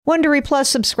Wondery Plus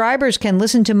subscribers can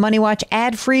listen to Money Watch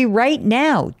ad-free right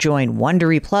now. Join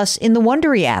Wondery Plus in the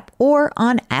Wondery app or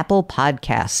on Apple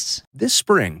Podcasts. This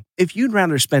spring, if you'd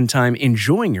rather spend time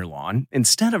enjoying your lawn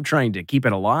instead of trying to keep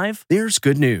it alive, there's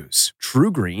good news.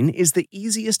 TruGreen is the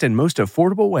easiest and most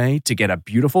affordable way to get a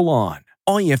beautiful lawn.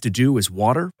 All you have to do is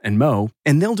water and mow,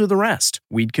 and they'll do the rest.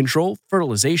 Weed control,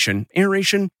 fertilization,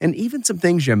 aeration, and even some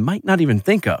things you might not even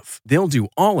think of. They'll do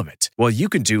all of it, while you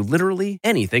can do literally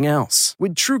anything else.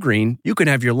 With TruGreen, you can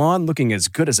have your lawn looking as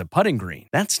good as a putting green.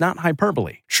 That's not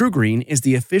hyperbole. TruGreen is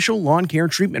the official lawn care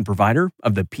treatment provider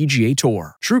of the PGA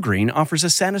Tour. TruGreen offers a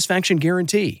satisfaction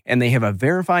guarantee, and they have a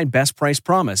verified best price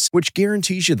promise, which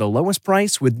guarantees you the lowest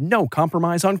price with no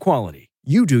compromise on quality.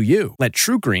 You do you. Let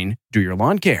TruGreen do your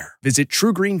lawn care. Visit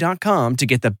TruGreen.com to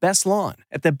get the best lawn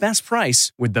at the best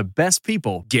price with the best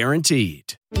people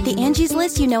guaranteed. The Angie's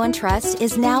List you know and trust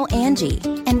is now Angie,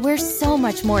 and we're so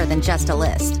much more than just a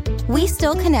list. We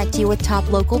still connect you with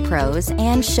top local pros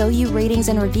and show you ratings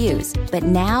and reviews, but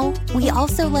now we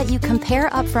also let you compare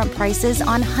upfront prices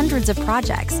on hundreds of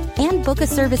projects and book a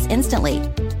service instantly.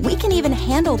 We can even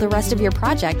handle the rest of your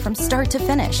project from start to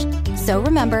finish. So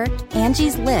remember,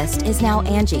 Angie's List is now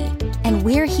Angie, and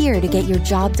we're here to get your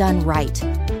job done right.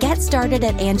 Get started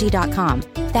at Angie.com.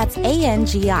 That's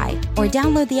ANGI, or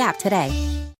download the app today.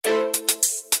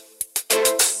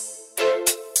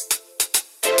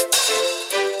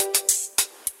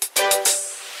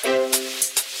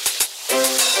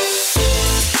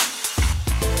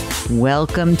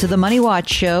 Welcome to the Money Watch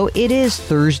Show. It is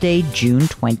Thursday, June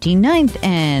 29th,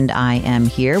 and I am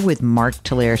here with Mark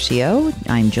Talercio.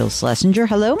 I'm Jill Schlesinger.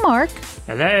 Hello, Mark.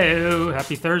 Hello.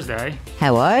 Happy Thursday.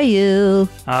 How are you?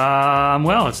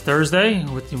 Well, it's Thursday.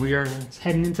 We are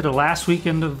heading into the last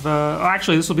weekend of...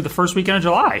 actually, this will be the first weekend of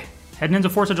July. Heading into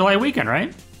 4th of July weekend,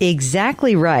 right?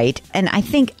 Exactly right. And I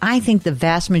think the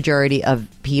vast majority of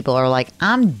people are like,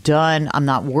 I'm done. I'm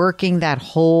not working that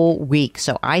whole week.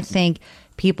 So I think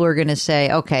people are going to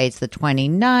say, okay, it's the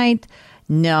 29th.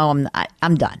 No,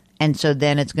 I'm done. And so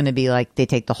then it's going to be like they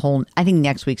take the whole, I think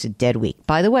next week's a dead week.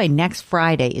 By the way, next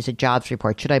Friday is a jobs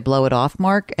report. Should I blow it off,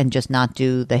 Mark, and just not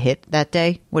do the hit that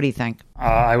day? What do you think?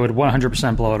 I would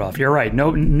 100% blow it off. You're right.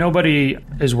 Nobody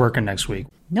is working next week.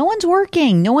 No one's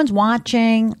working. No one's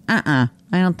watching. I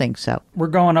don't think so. We're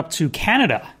going up to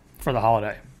Canada for the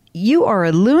holiday. You are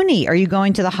a loony. Are you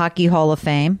going to the Hockey Hall of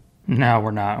Fame? No,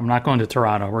 we're not. I'm not going to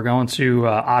Toronto. We're going to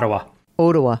Ottawa.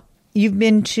 Ottawa. You've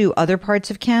been to other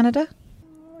parts of Canada?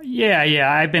 Yeah.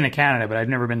 I've been to Canada, but I've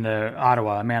never been to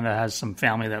Ottawa. Amanda has some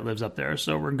family that lives up there.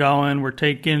 So we're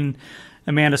taking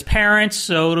Amanda's parents.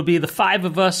 So it'll be the 5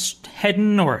 of us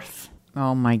heading north.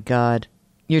 Oh, my God.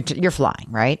 You're flying,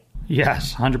 right?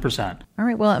 Yes, 100%. All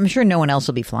right. Well, I'm sure no one else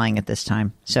will be flying at this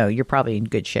time. So you're probably in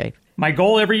good shape. My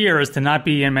goal every year is to not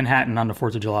be in Manhattan on the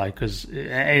 4th of July because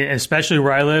especially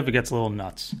where I live, it gets a little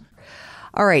nuts.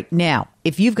 All right. Now,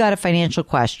 if you've got a financial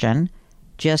question,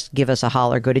 just give us a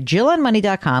holler. Go to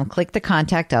JillOnMoney.com, click the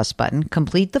Contact Us button,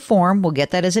 complete the form. We'll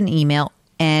get that as an email.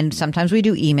 And sometimes we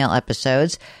do email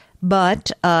episodes.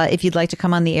 But if you'd like to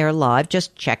come on the air live,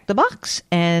 just check the box.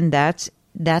 And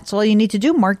that's all you need to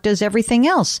do. Mark does everything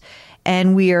else.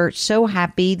 And we are so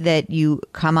happy that you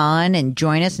come on and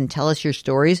join us and tell us your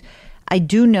stories. I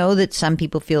do know that some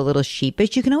people feel a little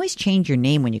sheepish. You can always change your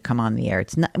name when you come on the air.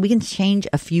 We can change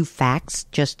a few facts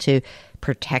just to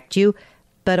protect you.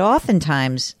 But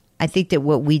oftentimes, I think that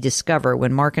what we discover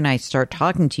when Mark and I start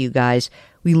talking to you guys,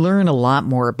 we learn a lot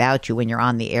more about you when you're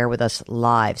on the air with us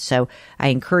live. So I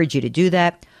encourage you to do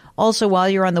that. Also, while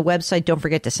you're on the website, don't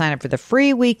forget to sign up for the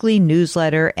free weekly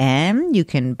newsletter, and you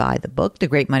can buy the book, The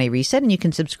Great Money Reset, and you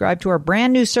can subscribe to our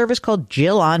brand new service called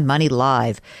Jill on Money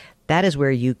Live. That is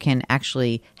where you can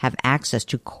actually have access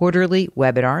to quarterly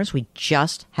webinars. We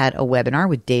just had a webinar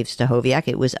with Dave Stachowiak.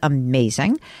 It was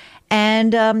amazing.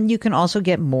 And you can also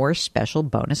get more special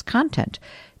bonus content.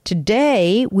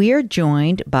 Today, we are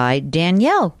joined by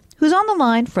Danielle, who's on the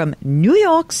line from New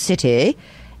York City.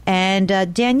 And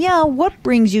Danielle, what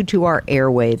brings you to our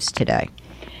airwaves today?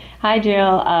 Hi,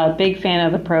 Jill. Big fan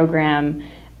of the program.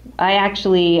 I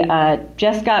actually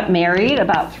just got married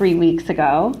about 3 weeks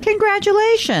ago.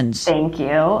 Congratulations. Thank you.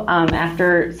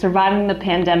 After surviving the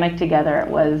pandemic together, it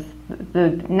was the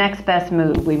next best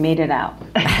move. We made it out.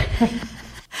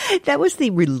 That was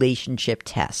the relationship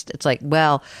test. It's like,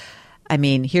 well, I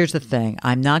mean, here's the thing.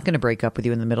 I'm not going to break up with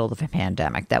you in the middle of a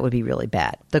pandemic. That would be really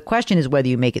bad. The question is whether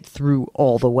you make it through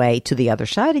all the way to the other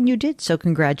side, and you did. So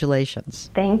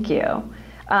congratulations. Thank you.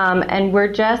 And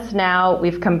we're just now,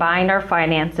 we've combined our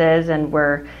finances and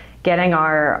we're getting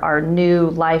our new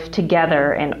life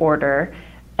together in order.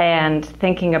 and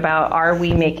thinking about, are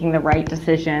we making the right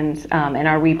decisions, and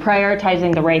are we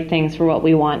prioritizing the right things for what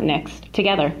we want next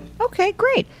together? Okay,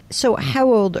 great. So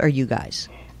how old are you guys?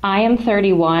 I am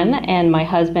 31 and my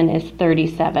husband is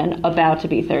 37, about to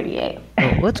be 38.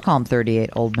 Oh, let's call him 38,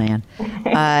 old man.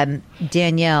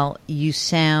 Danielle, you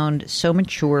sound so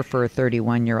mature for a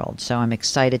 31-year-old, so I'm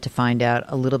excited to find out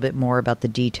a little bit more about the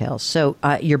details. So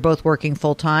you're both working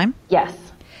full-time? Yes.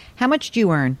 How much do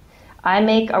you earn? I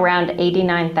make around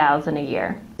 $89,000 a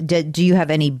year. Do you have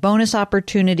any bonus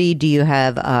opportunity? Do you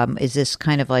have, is this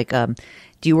kind of like,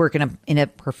 do you work in a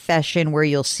profession where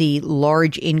you'll see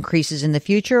large increases in the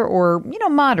future or,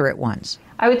 moderate ones?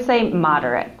 I would say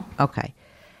moderate. Okay.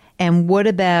 And what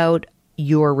about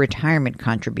your retirement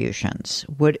contributions?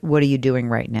 What are you doing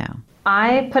right now?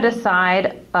 I put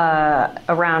aside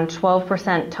around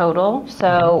 12% total.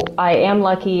 So I am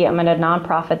lucky. I'm in a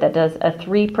nonprofit that does a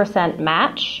 3%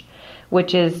 match,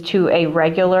 which is to a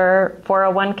regular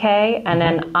 401k. And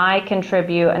then I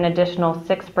contribute an additional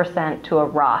 6% to a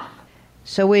Roth.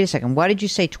 So wait a second. Why did you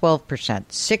say 12%?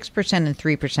 6% and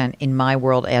 3% in my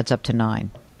world adds up to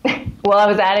 9. Well, I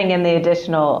was adding in the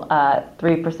additional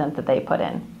 3% that they put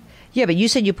in. Yeah, but you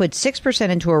said you put 6%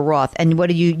 into a Roth, and what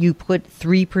do you put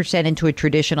 3% into a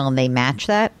traditional, and they match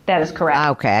that? That is correct.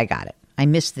 Okay, I got it. I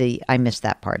missed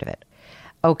that part of it.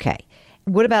 Okay,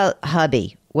 what about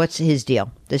hubby? What's his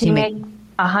deal? Does he make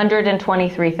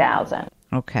 $123,000?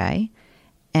 Okay,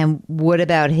 and what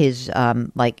about his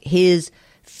his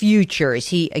future? Is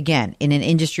he again in an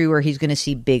industry where he's going to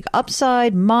see big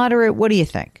upside, moderate? What do you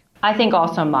think? I think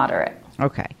also moderate.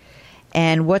 Okay,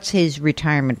 and what's his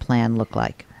retirement plan look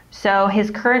like? So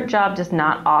his current job does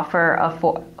not offer a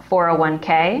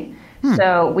 401k.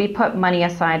 So we put money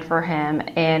aside for him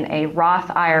in a Roth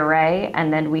IRA,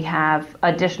 and then we have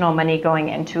additional money going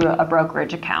into a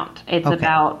brokerage account. It's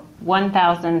about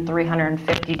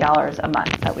 $1,350 a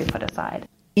month that we put aside.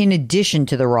 In addition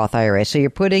to the Roth IRA. So you're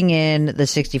putting in the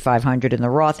 $6,500 in the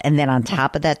Roth, and then on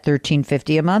top of that,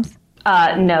 $1,350 a month?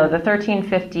 No, the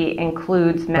 $1,350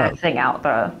 includes maxing out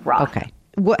the Roth. Okay.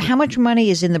 How much money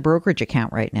is in the brokerage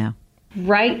account right now?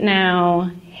 Right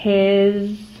now,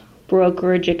 his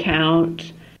brokerage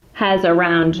account has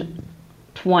around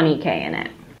 $20K in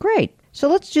it. Great. So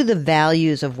let's do the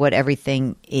values of what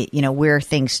everything, where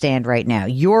things stand right now.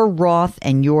 Your Roth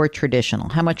and your traditional.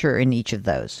 How much are in each of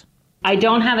those? I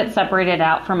don't have it separated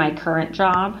out for my current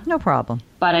job. No problem.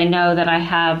 But I know that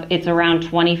it's around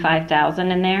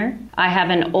 $25,000 in there. I have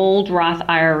an old Roth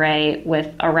IRA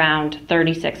with around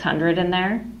 $3,600 in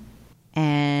there.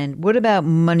 And what about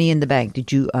money in the bank?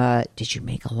 Did you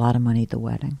make a lot of money at the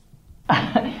wedding?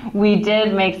 We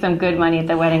did make some good money at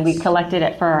the wedding. We collected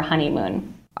it for our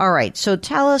honeymoon. All right. So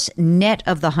tell us, net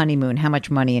of the honeymoon, how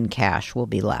much money in cash will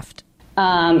be left?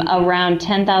 Around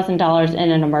 $10,000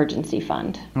 in an emergency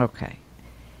fund. Okay.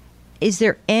 Is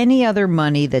there any other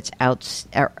money that's out,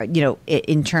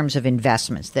 in terms of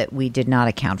investments that we did not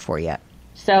account for yet?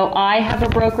 So I have a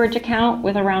brokerage account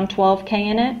with around $12K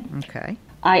in it. Okay.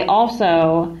 I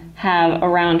also have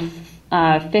around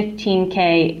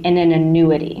 $15K in an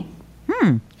annuity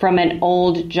from an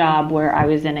old job where I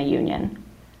was in a union.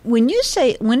 When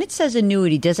it says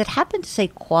annuity, does it happen to say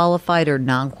qualified or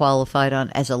non-qualified on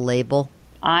as a label?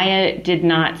 I did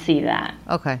not see that.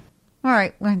 Okay. All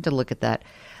right. We'll have to look at that.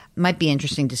 Might be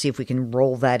interesting to see if we can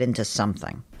roll that into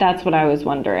something. That's what I was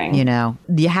wondering.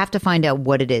 You have to find out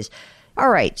what it is. All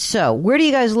right. So where do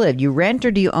you guys live? You rent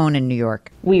or do you own in New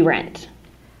York? We rent.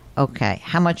 Okay.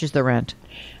 How much is the rent?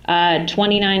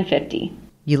 $29.50.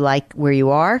 You like where you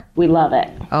are? We love it.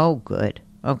 Oh, good.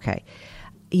 Okay.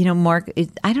 Mark,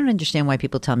 I don't understand why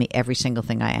people tell me every single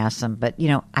thing I ask them, but,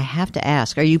 I have to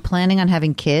ask, are you planning on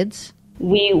having kids?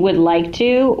 We would like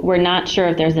to. We're not sure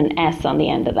if there's an S on the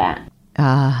end of that.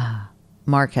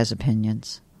 Mark has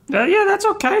opinions. Yeah, that's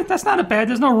okay. That's not bad.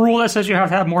 There's no rule that says you have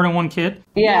to have more than one kid.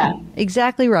 Yeah.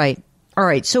 Exactly right. All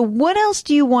right. So what else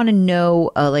do you want to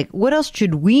know? What else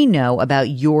should we know about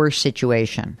your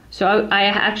situation? So I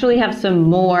actually have some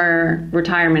more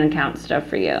retirement account stuff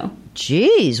for you.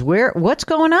 Geez, what's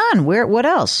going on? What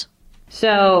else?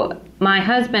 So my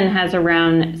husband has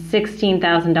around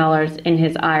 $16,000 in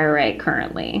his IRA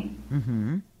currently.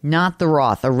 Mm-hmm. Not the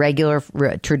Roth, a regular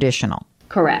traditional.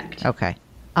 Correct. Okay.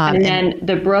 And then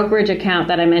the brokerage account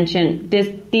that I mentioned,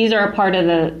 these are a part of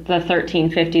the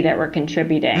 $1,350 that we're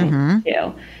contributing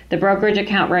to. The brokerage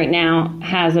account right now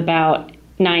has about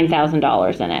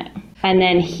 $9,000 in it. And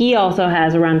then he also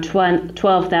has around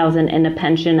 $12,000 in a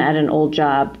pension at an old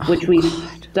job, which we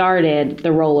started the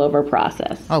rollover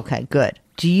process. Okay, good.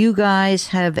 Do you guys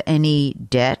have any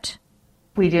debt?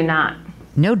 We do not.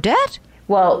 No debt?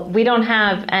 Well, we don't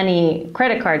have any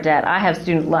credit card debt. I have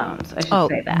student loans. I should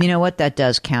say that. You know what? That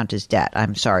does count as debt.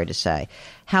 I'm sorry to say.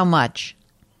 How much?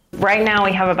 Right now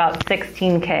we have about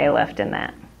 $16,000 left in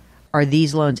that. Are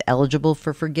these loans eligible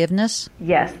for forgiveness?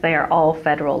 Yes, they are all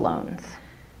federal loans.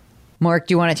 Mark,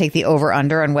 do you want to take the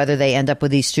over-under on whether they end up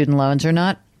with these student loans or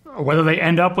not? Whether they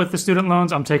end up with the student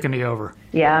loans, I'm taking the over.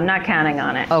 Yeah, I'm not counting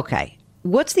on it. Okay.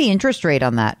 What's the interest rate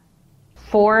on that?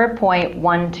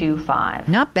 4.125.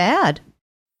 Not bad.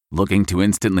 Looking to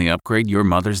instantly upgrade your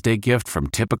Mother's Day gift from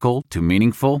typical to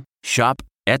meaningful? Shop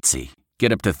Etsy.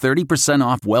 Get up to 30%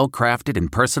 off well-crafted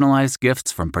and personalized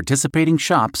gifts from participating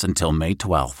shops until May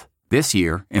 12th. This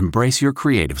year, embrace your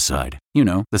creative side. You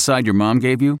know, the side your mom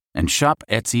gave you. And shop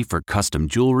Etsy for custom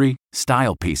jewelry,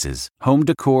 style pieces, home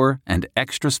decor, and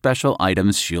extra special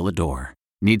items she'll adore.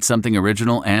 Need something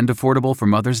original and affordable for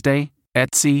Mother's Day?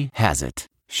 Etsy has it.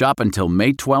 Shop until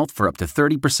May 12th for up to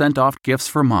 30% off gifts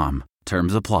for mom.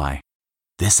 Terms apply.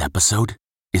 This episode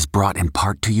is brought in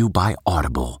part to you by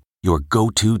Audible, your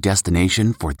go-to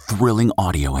destination for thrilling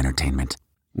audio entertainment.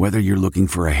 Whether you're looking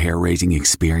for a hair-raising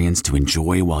experience to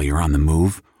enjoy while you're on the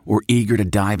move or eager to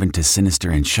dive into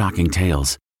sinister and shocking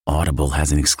tales, Audible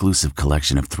has an exclusive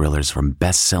collection of thrillers from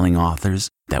best-selling authors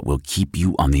that will keep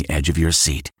you on the edge of your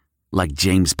seat. Like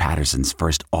James Patterson's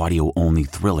first audio-only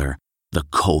thriller, The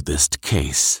Coldest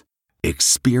Case.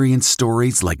 Experience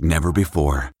stories like never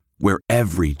before, where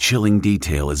every chilling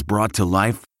detail is brought to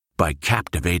life by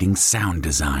captivating sound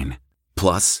design.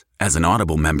 Plus, as an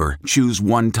Audible member, choose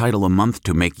one title a month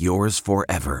to make yours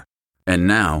forever. And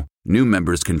now, new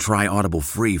members can try Audible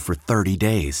free for 30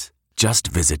 days. Just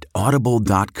visit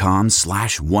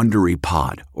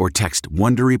audible.com/WonderyPod or text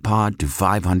WonderyPod to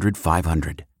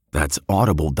 500-500. That's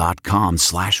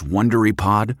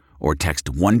audible.com/WonderyPod or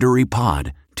text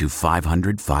WonderyPod to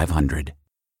 500-500.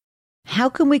 How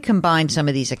can we combine some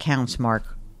of these accounts, Mark?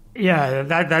 Yeah,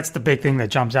 that's the big thing that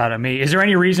jumps out at me. Is there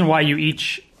any reason why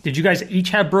did you guys each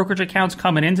have brokerage accounts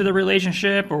coming into the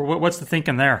relationship, or what's the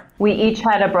thinking there? We each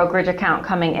had a brokerage account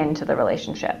coming into the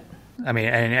relationship. I mean,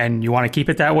 and you want to keep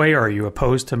it that way, or are you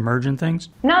opposed to merging things?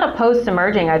 Not opposed to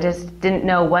merging. I just didn't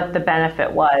know what the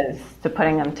benefit was to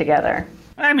putting them together.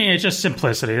 I mean, it's just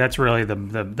simplicity. That's really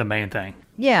the main thing.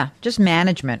 Yeah, just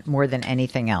management more than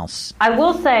anything else. I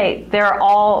will say they're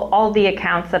all the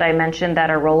accounts that I mentioned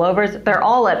that are rollovers, they're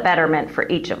all at betterment for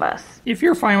each of us. If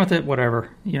you're fine with it, whatever.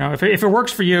 You know, if it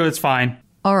works for you, it's fine.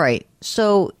 All right.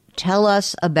 So tell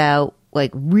us about, like,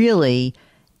 really,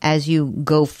 as you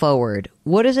go forward,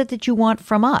 what is it that you want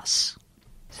from us?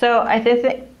 So I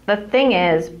think the thing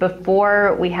is,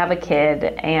 before we have a kid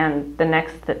and the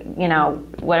next,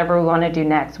 whatever we want to do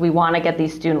next, we want to get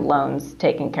these student loans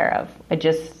taken care of.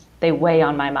 They weigh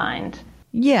on my mind.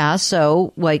 Yeah.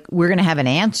 So, like, we're going to have an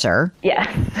answer.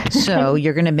 Yes. So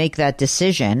you're going to make that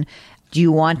decision. Do you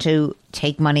want to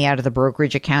take money out of the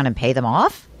brokerage account and pay them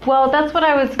off? Well, that's what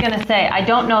I was going to say. I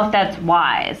don't know if that's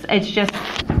wise. It's just,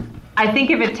 I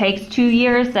think if it takes 2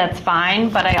 years, that's fine.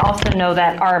 But I also know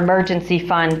that our emergency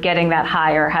fund, getting that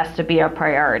higher, has to be a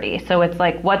priority. So it's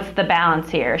like, what's the balance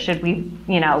here? Should we,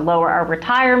 lower our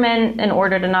retirement in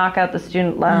order to knock out the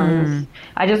student loans?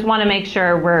 I just want to make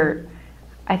sure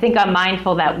I think I'm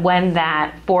mindful that when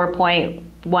that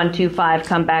 4.125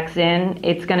 comes back in,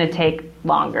 it's going to take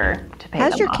longer to pay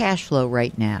How's them your off. cash flow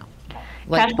right now?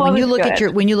 Like, Cash flow when you is look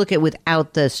good. when you look at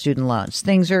without the student loans,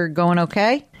 things are going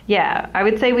okay? Yeah, I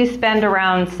would say we spend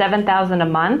around $7,000 a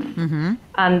month. Mm-hmm.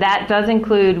 That does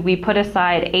include, we put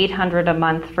aside $800 a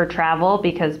month for travel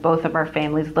because both of our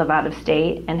families live out of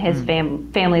state, and his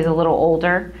family's a little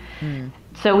older.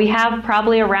 So we have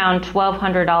probably around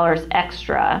 $1,200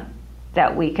 extra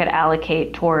that we could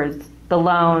allocate towards the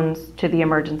loans to the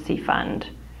emergency fund.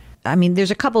 I mean,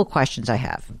 there's a couple of questions I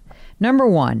have. Number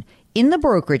one, in the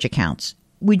brokerage accounts,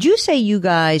 would you say you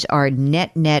guys are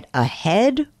net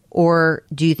ahead, or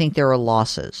do you think there are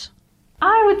losses?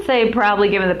 I would say probably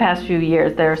given the past few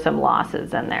years, there are some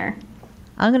losses in there.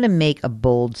 I'm going to make a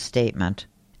bold statement.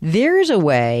 There is a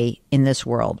way in this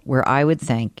world where I would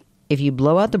think if you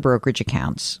blow out the brokerage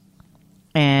accounts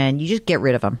and you just get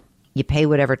rid of them, you pay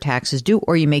whatever taxes due,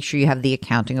 or you make sure you have the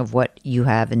accounting of what you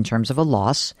have in terms of a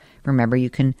loss. Remember, you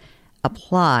can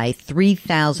apply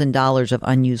 $3,000 of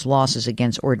unused losses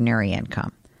against ordinary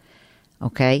income.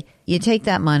 Okay? You take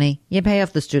that money, you pay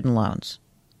off the student loans.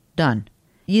 Done.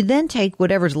 You then take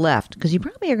whatever's left, because you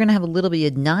probably are going to have a little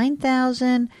bit of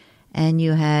 $9,000, and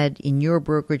you had in your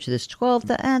brokerage this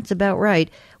 $12,000. That's about right.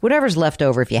 Whatever's left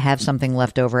over, if you have something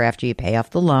left over after you pay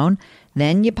off the loan,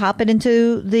 then you pop it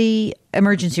into the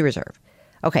emergency reserve.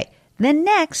 Okay. Then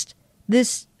next,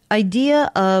 this idea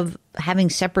of having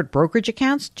separate brokerage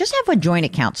accounts, just have a joint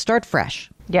account. Start fresh.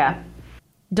 Yeah.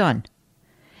 Done.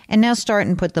 And now start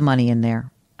and put the money in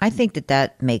there. I think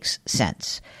that makes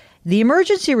sense. The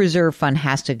emergency reserve fund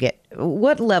has to get,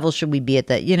 what level should we be at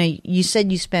that? You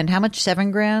said you spend how much?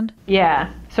 $7,000?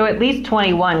 Yeah. So at least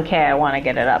 21K I want to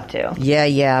get it up to.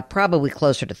 Yeah. Probably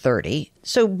closer to 30.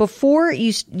 So before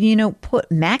you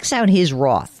max out his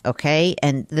Roth, okay?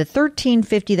 And the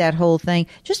 1350, that whole thing,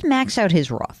 just max out his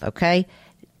Roth, okay?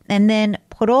 And then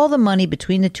put all the money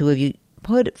between the two of you,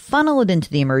 funnel it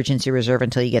into the emergency reserve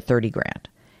until you get $30,000.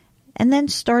 And then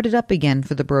start it up again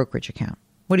for the brokerage account.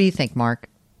 What do you think, Mark?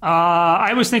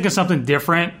 I was thinking something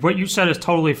different. What you said is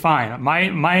totally fine.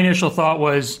 My initial thought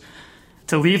was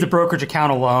to leave the brokerage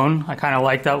account alone. I kind of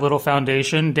like that little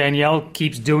foundation. Danielle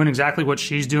keeps doing exactly what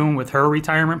she's doing with her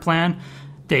retirement plan.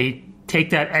 They take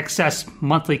that excess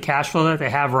monthly cash flow that they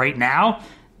have right now.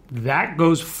 That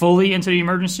goes fully into the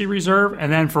emergency reserve.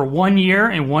 And then for 1 year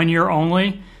and 1 year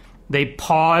only, they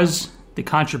pause the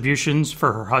contributions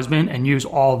for her husband and use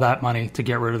all that money to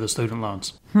get rid of the student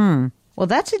loans. Well,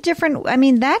 that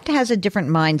has a different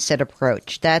mindset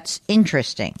approach. That's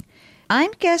interesting. I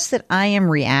guess that I am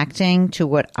reacting to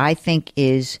what I think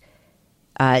is,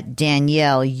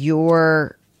 Danielle,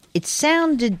 it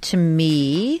sounded to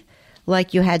me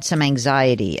like you had some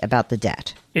anxiety about the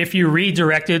debt. If you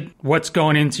redirected what's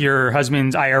going into your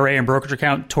husband's IRA and brokerage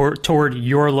account toward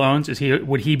your loans,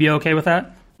 would he be okay with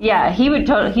that? Yeah,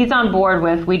 he's on board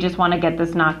with, we just want to get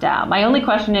this knocked out. My only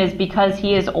question is, because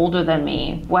he is older than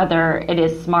me, whether it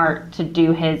is smart to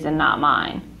do his and not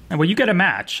mine. Well, you get a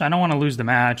match. I don't want to lose the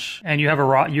match. And you have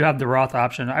the Roth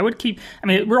option.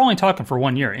 We're only talking for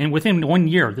 1 year. And within 1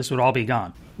 year, this would all be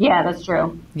gone. Yeah, that's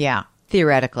true. Yeah,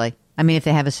 theoretically. if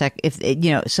they have a so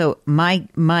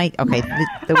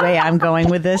the way I'm going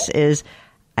with this is,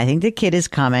 I think the kid is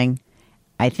coming.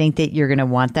 I think that you're going to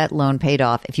want that loan paid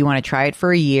off. If you want to try it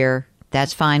for a year,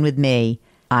 that's fine with me.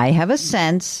 I have a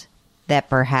sense that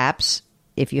perhaps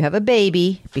if you have a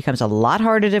baby, it becomes a lot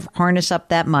harder to harness up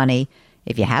that money.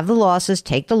 If you have the losses,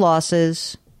 take the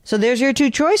losses. So there's your two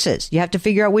choices. You have to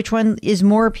figure out which one is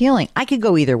more appealing. I could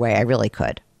go either way. I really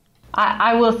could.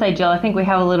 I will say, Jill, I think we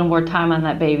have a little more time on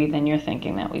that baby than you're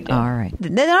thinking that we do. All right.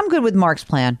 Then I'm good with Mark's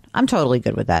plan. I'm totally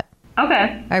good with that.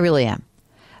 Okay. I really am.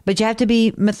 But you have to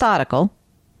be methodical,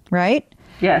 right?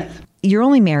 Yes. You're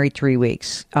only married 3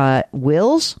 weeks.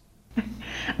 Wills?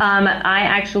 I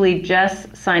actually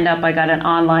just signed up. I got an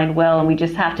online will, and we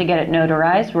just have to get it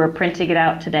notarized. We're printing it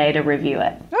out today to review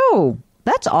it. Oh,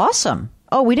 that's awesome.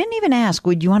 Oh, we didn't even ask.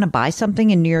 Would you want to buy something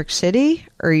in New York City?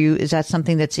 Or is that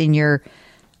something that's in your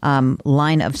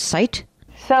line of sight?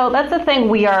 So that's the thing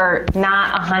we are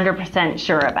not 100%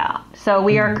 sure about. So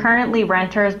we are currently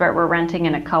renters, but we're renting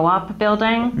in a co-op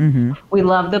building. Mm-hmm. We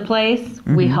love the place.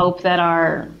 Mm-hmm. We hope that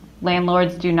our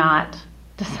landlords do not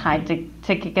decide to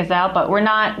kick us out, but we're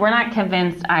not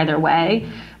convinced either way.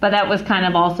 But that was kind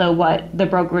of also what the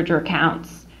brokerage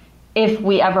accounts, if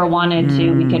we ever wanted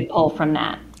to, we could pull from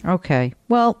that. Okay.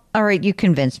 Well, all right. You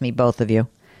convinced me, both of you.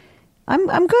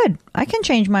 I'm good. I can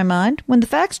change my mind. When the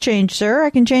facts change, sir, I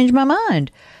can change my mind.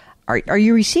 Are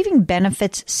you receiving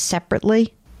benefits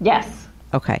separately? Yes.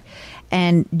 Okay.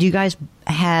 And do you guys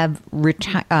have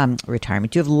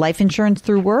retirement? Do you have life insurance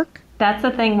through work? That's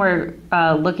the thing we're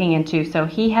looking into. So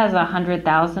he has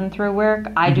 $100,000 through work.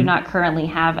 I do not currently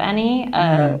have any.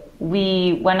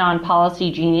 We went on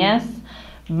Policy Genius.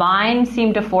 Mine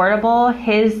seemed affordable.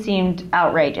 His seemed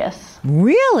outrageous.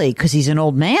 Really? Because he's an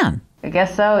old man. I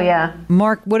guess so, yeah.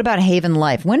 Mark, what about Haven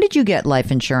Life? When did you get life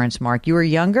insurance, Mark? You were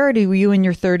younger? Were you in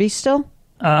your 30s still?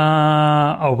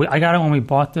 I got it when we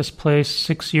bought this place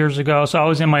 6 years ago. So I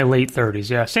was in my late 30s,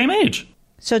 yeah. Same age.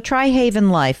 So try Haven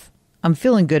Life. I'm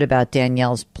feeling good about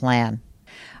Danielle's plan.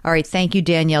 All right. Thank you,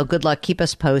 Danielle. Good luck. Keep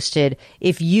us posted.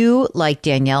 If you, like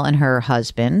Danielle and her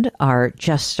husband, are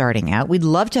just starting out, we'd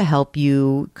love to help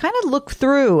you kind of look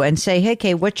through and say, hey,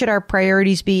 okay, what should our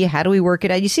priorities be? How do we work it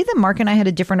out? You see that Mark and I had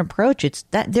a different approach. It's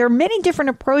that there are many different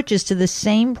approaches to the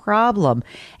same problem.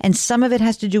 And some of it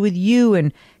has to do with you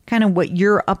and kind of what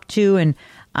you're up to. And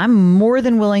I'm more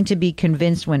than willing to be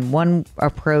convinced when one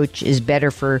approach is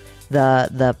better for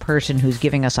the person who's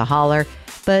giving us a holler.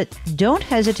 But don't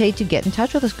hesitate to get in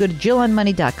touch with us. Go to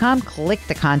JillOnMoney.com, click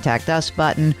the Contact Us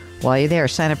button. While you're there,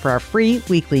 sign up for our free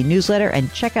weekly newsletter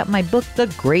and check out my book,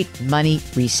 The Great Money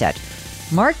Reset.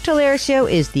 Mark Talercio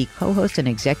is the co-host and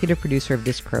executive producer of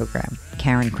this program.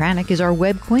 Karen Kranick is our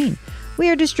web queen. We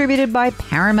are distributed by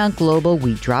Paramount Global.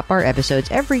 We drop our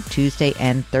episodes every Tuesday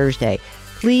and Thursday.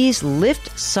 Please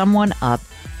lift someone up.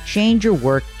 Change your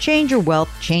work, change your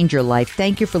wealth, change your life.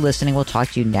 Thank you for listening. We'll talk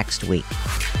to you next week.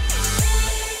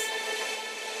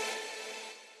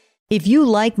 If you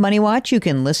like Money Watch, you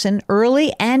can listen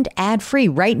early and ad-free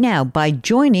right now by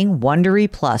joining Wondery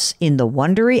Plus in the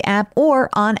Wondery app or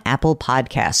on Apple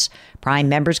Podcasts. Prime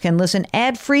members can listen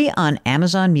ad-free on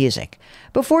Amazon Music.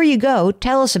 Before you go,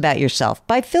 tell us about yourself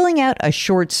by filling out a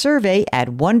short survey at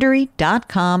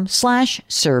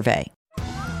Wondery.com/survey.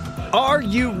 Are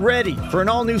you ready for an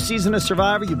all-new season of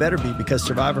Survivor? You better be, because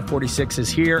Survivor 46 is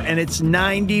here, and it's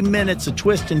 90 minutes of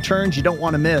twists and turns you don't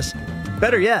want to miss.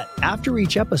 Better yet, after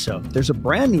each episode, there's a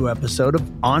brand new episode of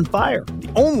On Fire, the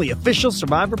only official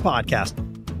Survivor podcast.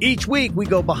 Each week, we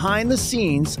go behind the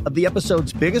scenes of the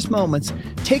episode's biggest moments,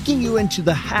 taking you into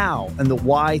the how and the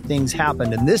why things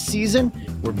happened. And this season,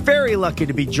 we're very lucky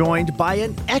to be joined by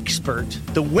an expert,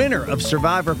 the winner of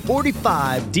Survivor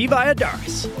 45, Dee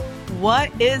Valladares.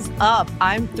 What is up?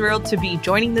 I'm thrilled to be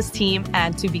joining this team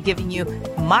and to be giving you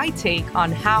my take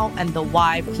on how and the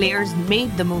why players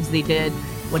made the moves they did,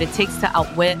 what it takes to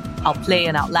outwit, outplay,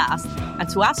 and outlast, and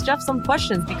to ask Jeff some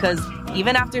questions, because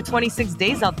even after 26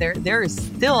 days out there, there is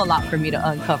still a lot for me to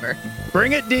uncover.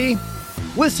 Bring it, Dee.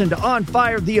 Listen to On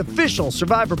Fire, the official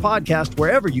Survivor podcast,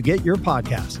 wherever you get your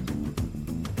podcast.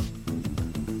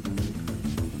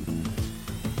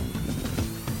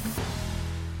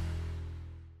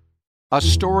 A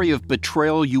story of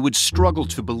betrayal you would struggle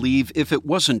to believe if it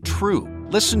wasn't true.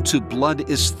 Listen to Blood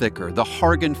is Thicker, the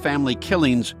Hargan family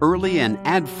killings, early and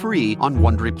ad-free on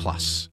Wondery Plus.